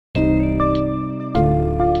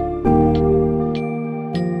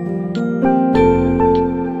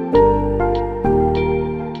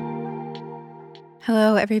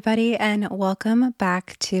everybody, and welcome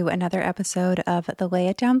back to another episode of the Lay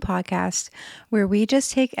It Down podcast, where we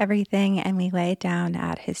just take everything and we lay it down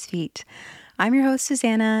at his feet. I'm your host,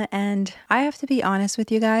 Susanna, and I have to be honest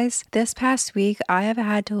with you guys. This past week, I have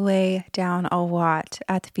had to lay down a lot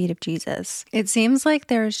at the feet of Jesus. It seems like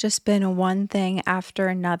there's just been one thing after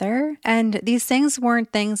another, and these things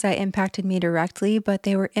weren't things that impacted me directly, but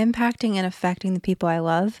they were impacting and affecting the people I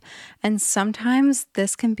love. And sometimes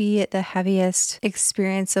this can be the heaviest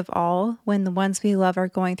experience of all when the ones we love are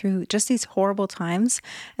going through just these horrible times,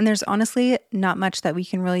 and there's honestly not much that we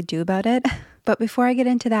can really do about it. But before I get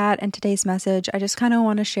into that and today's message, I just kind of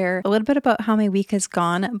want to share a little bit about how my week has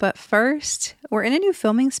gone. But first, we're in a new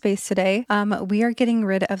filming space today. We are getting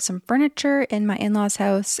rid of some furniture in my in-laws'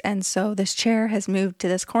 house. And so this chair has moved to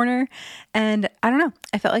this corner. And I don't know,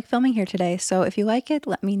 I felt like filming here today. So if you like it,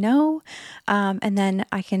 let me know. And then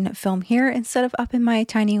I can film here instead of up in my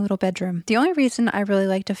tiny little bedroom. The only reason I really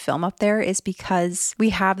like to film up there is because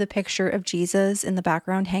we have the picture of Jesus in the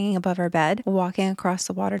background hanging above our bed, walking across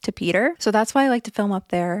the water to Peter. So that's why I like to film up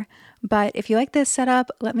there. But if you like this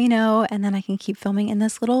setup, let me know, and then I can keep filming in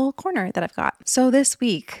this little corner that I've got. So this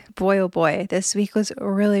week, boy, oh boy, this week was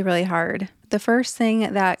really, really hard. The first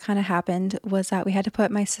thing that kind of happened was that we had to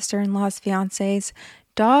put my sister-in-law's fiance's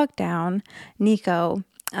dog down, Nico.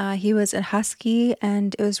 He was a husky,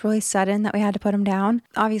 and it was really sudden that we had to put him down.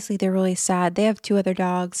 Obviously, they're really sad. They have two other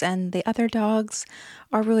dogs, and the other dogs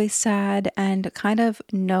are really sad and kind of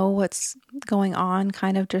know what's going on,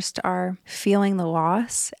 kind of just are feeling the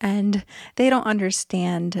loss, and they don't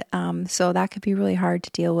understand. So that could be really hard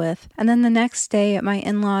to deal with. And then the next day, my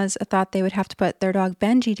in-laws thought they would have to put their dog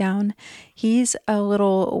Benji down. He's a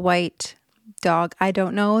little white dog. I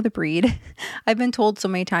don't know the breed. I've been told so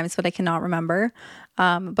many times, but I cannot remember.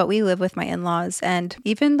 But we live with my in-laws, and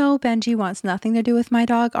even though Benji wants nothing to do with my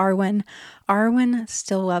dog, Arwen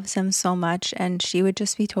still loves him so much, and she would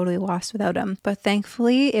just be totally lost without him. But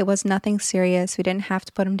thankfully, it was nothing serious. We didn't have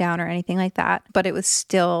to put him down or anything like that, but it was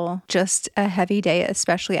still just a heavy day,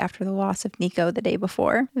 especially after the loss of Nico the day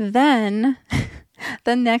before. Then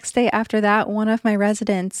the next day after that, one of my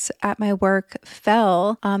residents at my work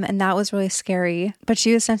fell, and that was really scary. But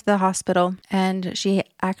she was sent to the hospital, and she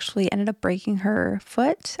actually ended up breaking her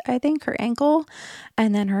foot, I think, her ankle,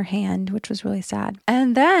 and then her hand, which was really sad.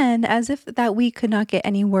 And then, as if that week could not get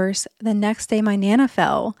any worse, the next day my Nana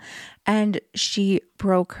fell, and she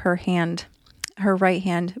broke her hand. Her right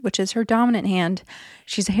hand, which is her dominant hand.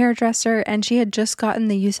 She's a hairdresser, and she had just gotten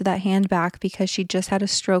the use of that hand back because she just had a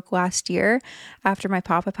stroke last year after my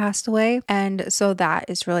papa passed away. And so that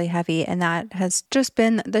is really heavy, and that has just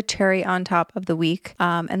been the cherry on top of the week.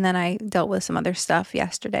 And then I dealt with some other stuff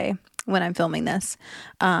yesterday when I'm filming this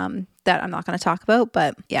that I'm not going to talk about,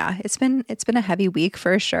 but yeah, it's been a heavy week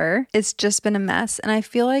for sure. It's just been a mess, and I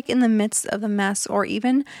feel like in the midst of the mess, or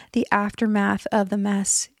even the aftermath of the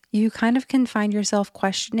mess, you kind of can find yourself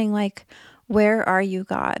questioning, like, where are you,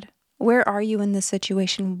 God? Where are you in this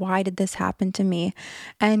situation? Why did this happen to me?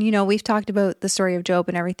 And, we've talked about the story of Job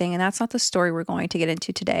and everything, and that's not the story we're going to get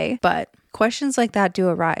into today, but questions like that do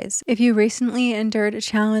arise. If you recently endured a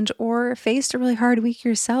challenge or faced a really hard week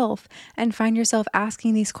yourself and find yourself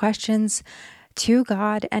asking these questions to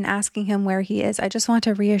God and asking him where he is, I just want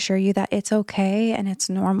to reassure you that it's okay and it's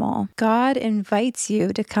normal. God invites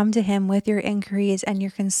you to come to him with your inquiries and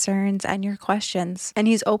your concerns and your questions, and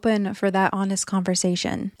he's open for that honest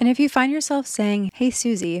conversation. And if you find yourself saying, "Hey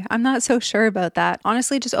Susie, I'm not so sure about that,"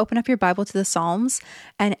 honestly, just open up your Bible to the Psalms,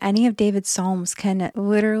 and any of David's Psalms can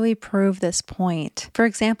literally prove this point. For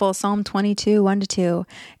example, Psalm 22, 1-2,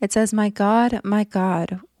 it says, my God,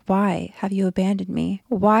 why have you abandoned me?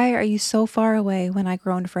 Why are you so far away when I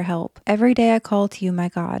groan for help? Every day I call to you, my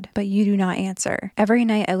God, but you do not answer. Every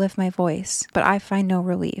night I lift my voice, but I find no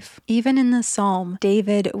relief." Even in the psalm,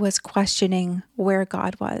 David was questioning where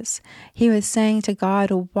God was. He was saying to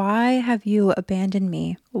God, "Why have you abandoned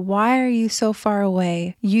me? Why are you so far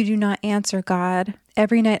away? You do not answer, God.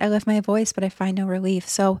 Every night I lift my voice, but I find no relief."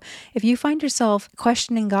 So if you find yourself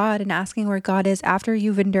questioning God and asking where God is after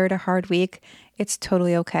you've endured a hard week, it's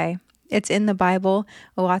totally okay. It's in the Bible.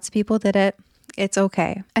 Lots of people did it. It's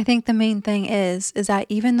okay. I think the main thing is that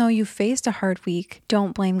even though you faced a hard week,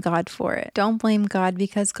 don't blame God for it. Don't blame God,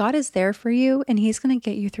 because God is there for you and he's going to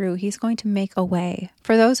get you through. He's going to make a way.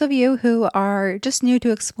 For those of you who are just new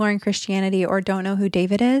to exploring Christianity or don't know who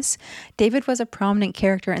David is, David was a prominent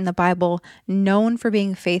character in the Bible, known for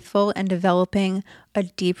being faithful and developing a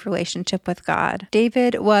deep relationship with God.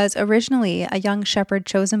 David was originally a young shepherd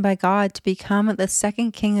chosen by God to become the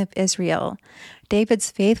second king of Israel.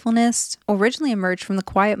 David's faithfulness originally emerged from the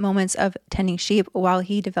quiet moments of tending sheep while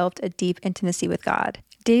he developed a deep intimacy with God.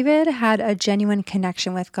 David had a genuine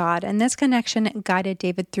connection with God, and this connection guided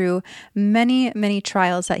David through many, many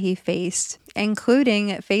trials that he faced,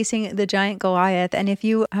 including facing the giant Goliath. And if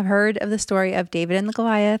you have heard of the story of David and the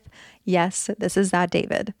Goliath, yes, this is that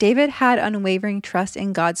David. David had unwavering trust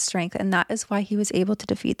in God's strength, and that is why he was able to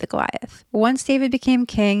defeat the Goliath. Once David became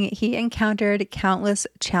king, he encountered countless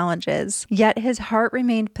challenges, yet his heart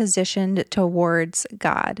remained positioned towards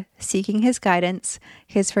God, seeking his guidance,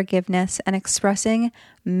 his forgiveness, and expressing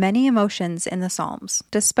many emotions in the Psalms.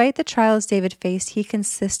 Despite the trials David faced, he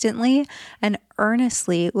consistently and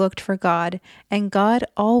earnestly looked for God, and God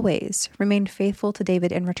always remained faithful to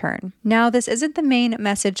David in return. Now, this isn't the main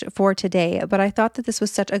message for today, but I thought that this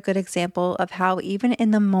was such a good example of how even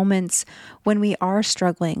in the moments when we are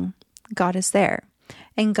struggling, God is there.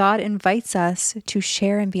 And God invites us to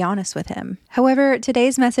share and be honest with him. However,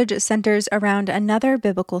 today's message centers around another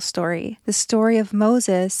biblical story, the story of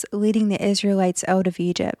Moses leading the Israelites out of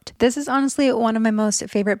Egypt. This is honestly one of my most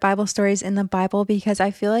favorite Bible stories in the Bible because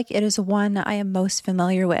I feel like it is one I am most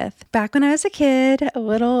familiar with. Back when I was a kid,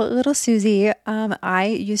 little Susie, I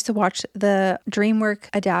used to watch the DreamWorks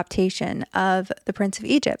adaptation of The Prince of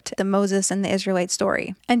Egypt, the Moses and the Israelite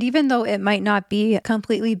story. And even though it might not be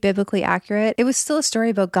completely biblically accurate, it was still a story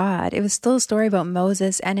about God. It was still a story about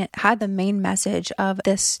Moses, and it had the main message of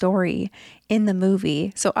this story in the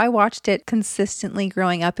movie. So I watched it consistently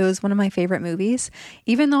growing up. It was one of my favorite movies.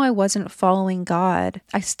 Even though I wasn't following God,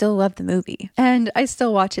 I still love the movie. And I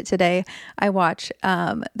still watch it today. I watch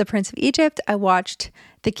The Prince of Egypt. I watched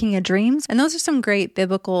The King of Dreams. And those are some great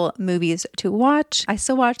biblical movies to watch. I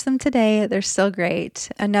still watch them today. They're still great.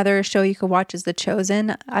 Another show you could watch is The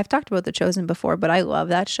Chosen. I've talked about The Chosen before, but I love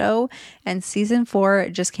that show. And season 4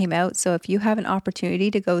 just came out. So if you have an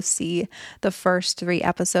opportunity to go see the first 3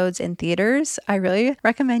 episodes in theaters, I really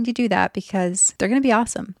recommend you do that because they're going to be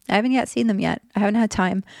awesome. I haven't yet seen them yet. I haven't had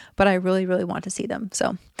time, but I really, really want to see them.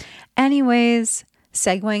 So anyways,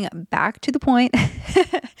 segueing back to the point,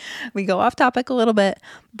 we go off topic a little bit,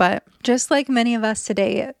 but just like many of us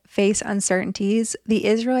today face uncertainties, the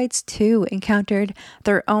Israelites too encountered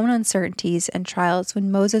their own uncertainties and trials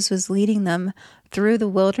when Moses was leading them through the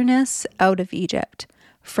wilderness out of Egypt,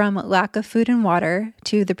 from lack of food and water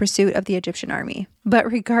to the pursuit of the Egyptian army.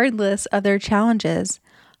 But regardless of their challenges,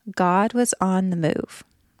 God was on the move.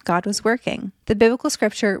 God was working. The biblical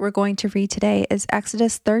scripture we're going to read today is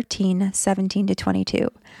Exodus 13:17-22.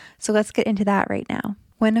 So let's get into that right now.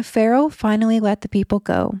 When Pharaoh finally let the people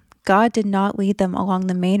go, God did not lead them along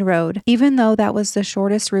the main road, even though that was the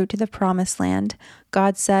shortest route to the promised land.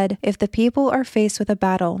 God said, if the people are faced with a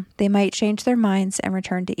battle, they might change their minds and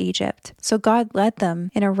return to Egypt. So God led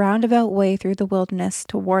them in a roundabout way through the wilderness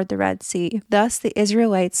toward the Red Sea. Thus the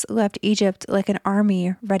Israelites left Egypt like an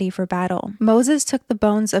army ready for battle. Moses took the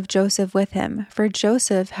bones of Joseph with him, for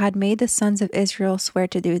Joseph had made the sons of Israel swear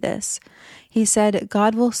to do this. He said,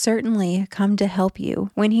 God will certainly come to help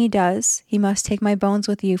you. When he does, he must take my bones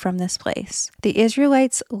with you from this place. The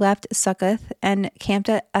Israelites left Succoth and camped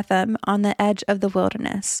at Etham on the edge of the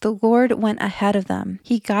wilderness. The Lord went ahead of them.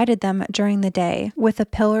 He guided them during the day with a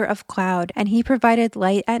pillar of cloud, and he provided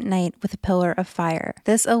light at night with a pillar of fire.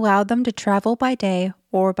 This allowed them to travel by day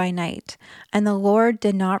or by night. And the Lord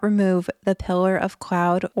did not remove the pillar of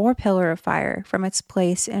cloud or pillar of fire from its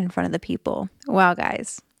place in front of the people. Wow,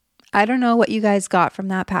 guys. I don't know what you guys got from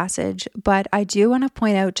that passage, but I do want to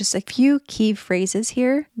point out just a few key phrases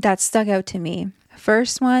here that stuck out to me.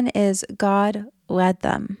 First one is God led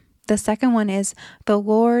them. The second one is the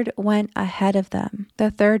Lord went ahead of them.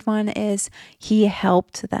 The third one is he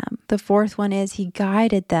helped them. The fourth one is he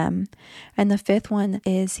guided them. And the fifth one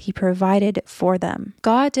is he provided for them.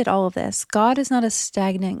 God did all of this. God is not a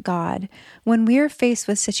stagnant God. When we are faced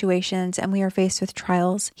with situations and we are faced with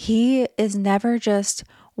trials, he is never just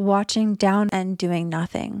watching down and doing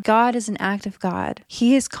nothing. God is an active God.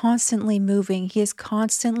 He is constantly moving. He is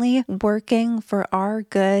constantly working for our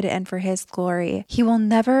good and for his glory. He will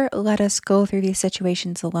never let us go through these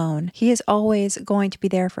situations alone. He is always going to be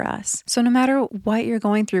there for us. So no matter what you're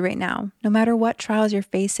going through right now, no matter what trials you're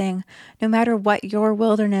facing, no matter what your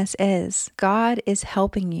wilderness is, God is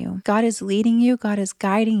helping you. God is leading you. God is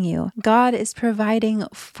guiding you. God is providing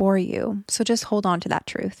for you. So just hold on to that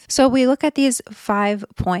truth. So we look at these 5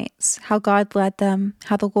 points: how God led them,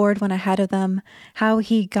 how the Lord went ahead of them, how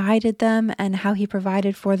he guided them, and how he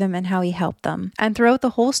provided for them, and how he helped them. And throughout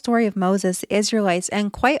the whole story of Moses, the Israelites,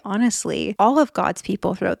 and quite honestly, all of God's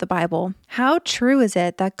people throughout the Bible, how true is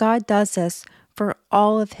it that God does this for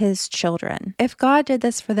all of his children. If God did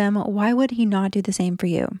this for them, why would he not do the same for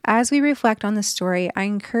you? As we reflect on this story, I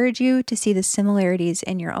encourage you to see the similarities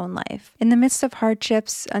in your own life. In the midst of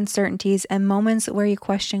hardships, uncertainties, and moments where you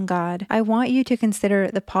question God, I want you to consider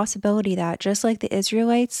the possibility that, just like the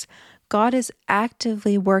Israelites, God is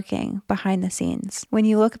actively working behind the scenes. When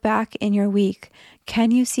you look back in your week,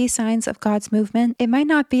 can you see signs of God's movement? It might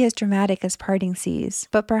not be as dramatic as parting seas,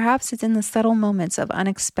 but perhaps it's in the subtle moments of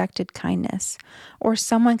unexpected kindness or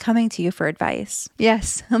someone coming to you for advice.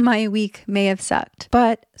 Yes, my week may have sucked,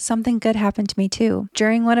 but something good happened to me too.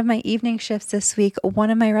 During one of my evening shifts this week,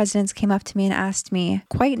 one of my residents came up to me and asked me,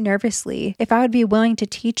 quite nervously, if I would be willing to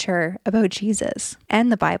teach her about Jesus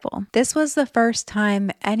and the Bible. This was the first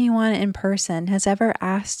time anyone in person has ever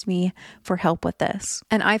asked me for help with this.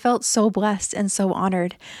 And I felt so blessed and so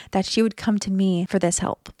honored that she would come to me for this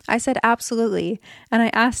help. I said, absolutely. And I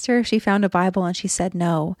asked her if she found a Bible and she said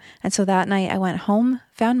no. And so that night I went home,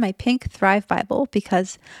 found my pink Thrive Bible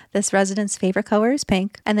because this resident's favorite color is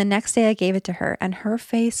pink. And the next day I gave it to her and her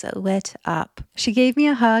face lit up. She gave me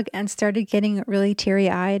a hug and started getting really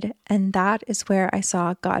teary-eyed. And that is where I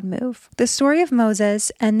saw God move. The story of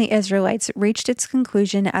Moses and the Israelites reached its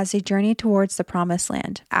conclusion as they journeyed towards the Promised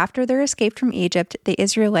Land. After their escape from Egypt, the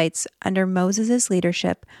Israelites, under Moses'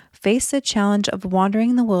 leadership, faced the challenge of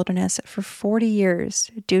wandering in the wilderness for 40 years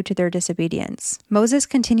due to their disobedience. Moses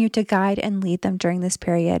continued to guide and lead them during this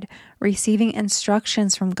period, receiving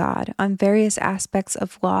instructions from God on various aspects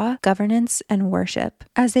of law, governance, and worship.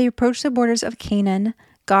 As they approached the borders of Canaan,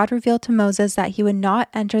 God revealed to Moses that he would not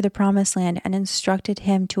enter the Promised Land and instructed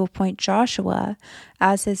him to appoint Joshua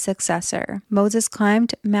as his successor. Moses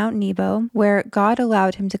climbed Mount Nebo, where God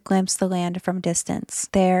allowed him to glimpse the land from a distance.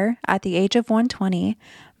 There, at the age of 120,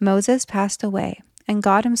 Moses passed away, and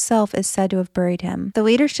God himself is said to have buried him. The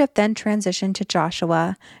leadership then transitioned to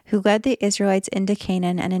Joshua, who led the Israelites into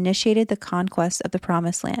Canaan and initiated the conquest of the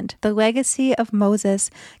Promised Land. The legacy of Moses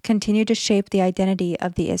continued to shape the identity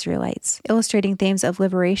of the Israelites, illustrating themes of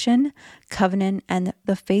liberation, covenant, and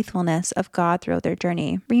the faithfulness of God throughout their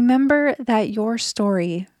journey. Remember that your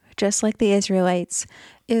story, just like the Israelites,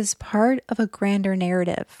 is part of a grander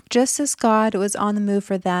narrative. Just as God was on the move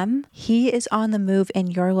for them, he is on the move in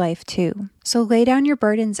your life too. So lay down your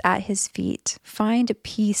burdens at his feet, find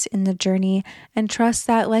peace in the journey, and trust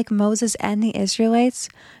that, like Moses and the Israelites,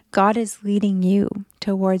 God is leading you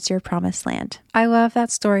towards your promised land. I love that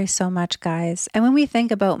story so much, guys. And when we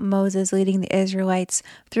think about Moses leading the Israelites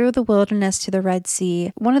through the wilderness to the Red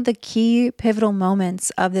Sea, one of the key pivotal moments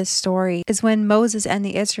of this story is when Moses and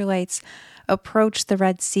the Israelites approached the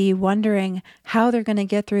Red Sea, wondering how they're going to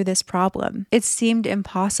get through this problem. It seemed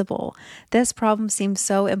impossible. This problem seemed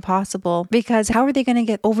so impossible because how are they going to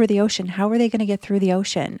get over the ocean? How are they going to get through the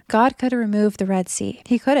ocean? God could have removed the Red Sea.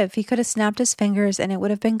 He could have snapped his fingers and it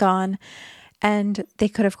would have been gone, and they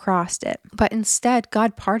could have crossed it. But instead,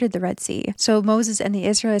 God parted the Red Sea so Moses and the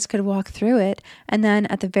Israelites could walk through it. And then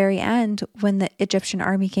at the very end, when the Egyptian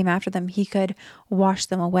army came after them, he could wash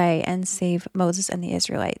them away and save Moses and the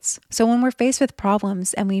Israelites. So when we're faced with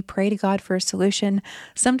problems and we pray to God for a solution,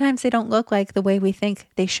 sometimes they don't look like the way we think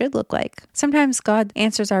they should look like. Sometimes God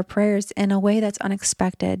answers our prayers in a way that's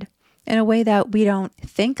unexpected, in a way that we don't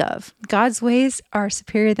think of. God's ways are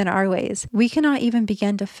superior than our ways. We cannot even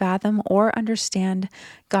begin to fathom or understand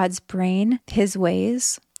God's brain, his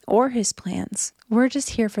ways, or his plans. We're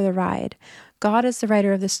just here for the ride. God is the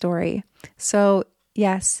writer of the story. So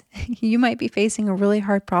yes, you might be facing a really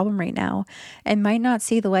hard problem right now and might not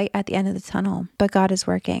see the light at the end of the tunnel, but God is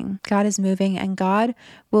working. God is moving, and God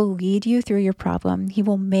will lead you through your problem. He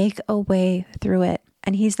will make a way through it,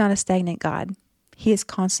 and he's not a stagnant God. He is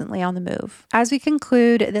constantly on the move. As we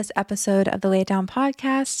conclude this episode of the Lay It Down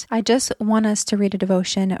podcast, I just want us to read a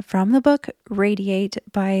devotion from the book Radiate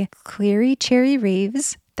by Clary Cherry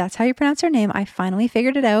Reeves. That's how you pronounce her name. I finally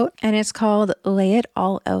figured it out. And it's called Lay It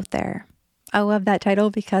All Out There. I love that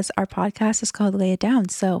title because our podcast is called Lay It Down,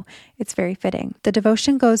 so it's very fitting. The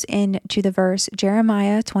devotion goes into the verse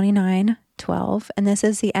Jeremiah 29:12, and this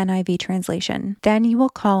is the NIV translation. Then you will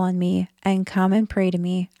call on me and come and pray to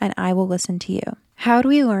me, and I will listen to you. How do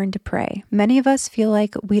we learn to pray? Many of us feel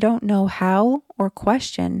like we don't know how or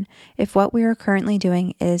question if what we are currently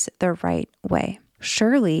doing is the right way.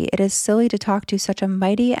 Surely it is silly to talk to such a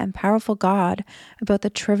mighty and powerful God about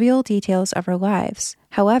the trivial details of our lives.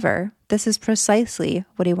 However, this is precisely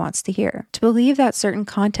what he wants to hear. To believe that certain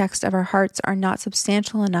contexts of our hearts are not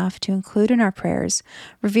substantial enough to include in our prayers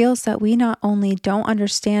reveals that we not only don't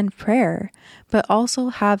understand prayer, but also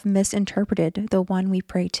have misinterpreted the one we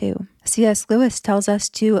pray to. C.S. Lewis tells us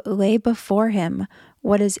to lay before him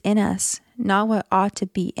what is in us, not what ought to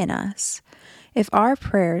be in us. If our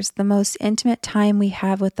prayers, the most intimate time we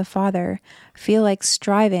have with the Father, feel like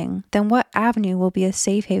striving, then what avenue will be a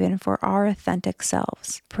safe haven for our authentic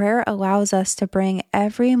selves? Prayer allows us to bring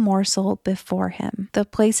every morsel before Him. The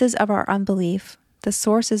places of our unbelief, the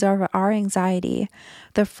sources of our anxiety,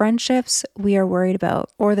 the friendships we are worried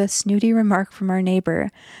about, or the snooty remark from our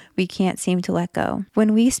neighbor we can't seem to let go.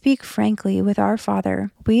 When we speak frankly with our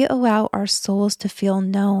Father, we allow our souls to feel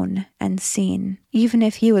known and seen, even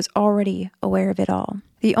if He was already aware of it all.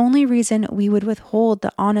 The only reason we would withhold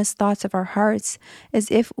the honest thoughts of our hearts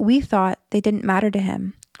is if we thought they didn't matter to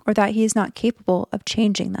Him, or that He is not capable of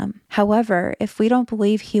changing them. However, if we don't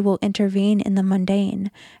believe He will intervene in the mundane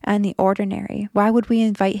and the ordinary, why would we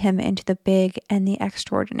invite Him into the big and the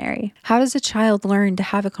extraordinary? How does a child learn to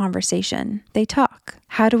have a conversation? They talk.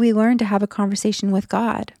 How do we learn to have a conversation with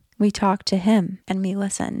God? We talk to Him and we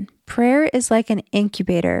listen. Prayer is like an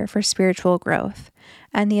incubator for spiritual growth,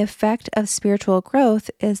 and the effect of spiritual growth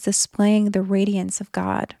is displaying the radiance of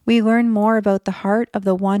God. We learn more about the heart of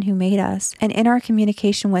the one who made us, and in our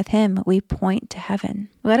communication with Him, we point to heaven.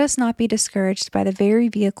 Let us not be discouraged by the very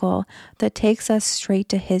vehicle that takes us straight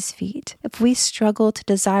to His feet. If we struggle to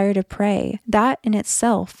desire to pray, that in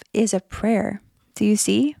itself is a prayer. Do you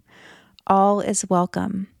see? All is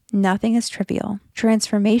welcome. Nothing is trivial.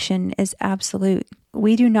 Transformation is absolute.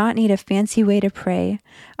 We do not need a fancy way to pray,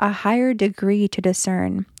 a higher degree to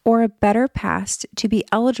discern, or a better past to be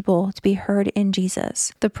eligible to be heard in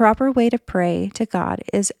Jesus. The proper way to pray to God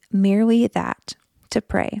is merely that, to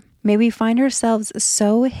pray. May we find ourselves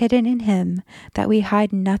so hidden in Him that we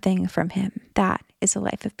hide nothing from Him. That is a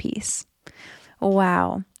life of peace.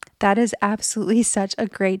 Wow. That is absolutely such a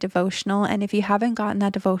great devotional. And if you haven't gotten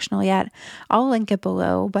that devotional yet, I'll link it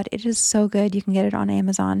below, but it is so good. You can get it on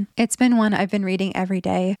Amazon. It's been one I've been reading every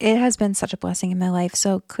day. It has been such a blessing in my life.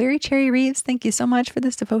 So Clary Cherry Reeves, thank you so much for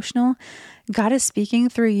this devotional. God is speaking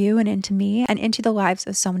through you and into me and into the lives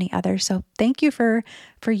of so many others. So thank you for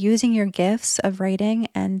using your gifts of writing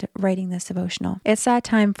and writing this devotional. It's that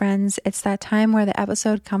time, friends. It's that time where the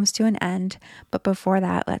episode comes to an end. But before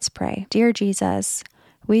that, let's pray. Dear Jesus,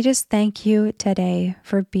 we just thank you today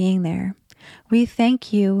for being there. We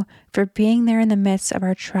thank you for being there in the midst of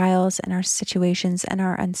our trials and our situations and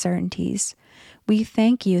our uncertainties. We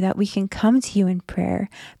thank you that we can come to you in prayer,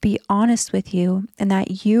 be honest with you, and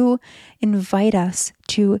that you invite us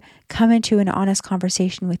to come into an honest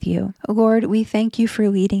conversation with you. Lord, we thank you for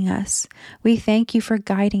leading us. We thank you for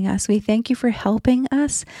guiding us. We thank you for helping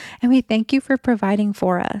us, and we thank you for providing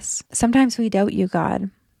for us. Sometimes we doubt you,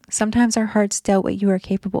 God. Sometimes our hearts doubt what you are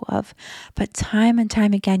capable of, but time and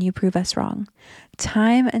time again, you prove us wrong.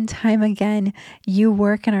 Time and time again, you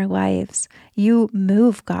work in our lives. You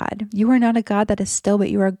move, God. You are not a God that is still, but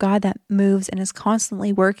you are a God that moves and is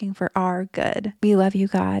constantly working for our good. We love you,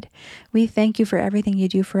 God. We thank you for everything you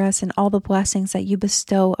do for us and all the blessings that you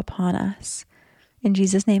bestow upon us. In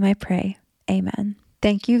Jesus' name I pray. Amen.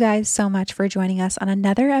 Thank you guys so much for joining us on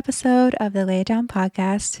another episode of the Lay It Down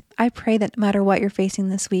podcast. I pray that no matter what you're facing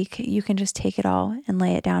this week, you can just take it all and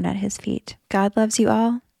lay it down at His feet. God loves you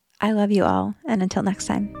all. I love you all. And until next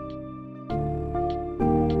time.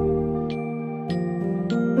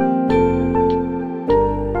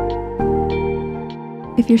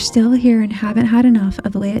 If you're still here and haven't had enough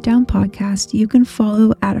of the Lay It Down podcast, you can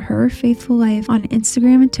follow at Her Faithful Life on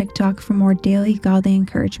Instagram and TikTok for more daily godly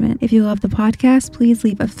encouragement. If you love the podcast, please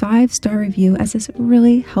leave a 5-star review as this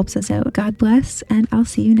really helps us out. God bless, and I'll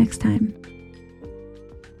see you next time.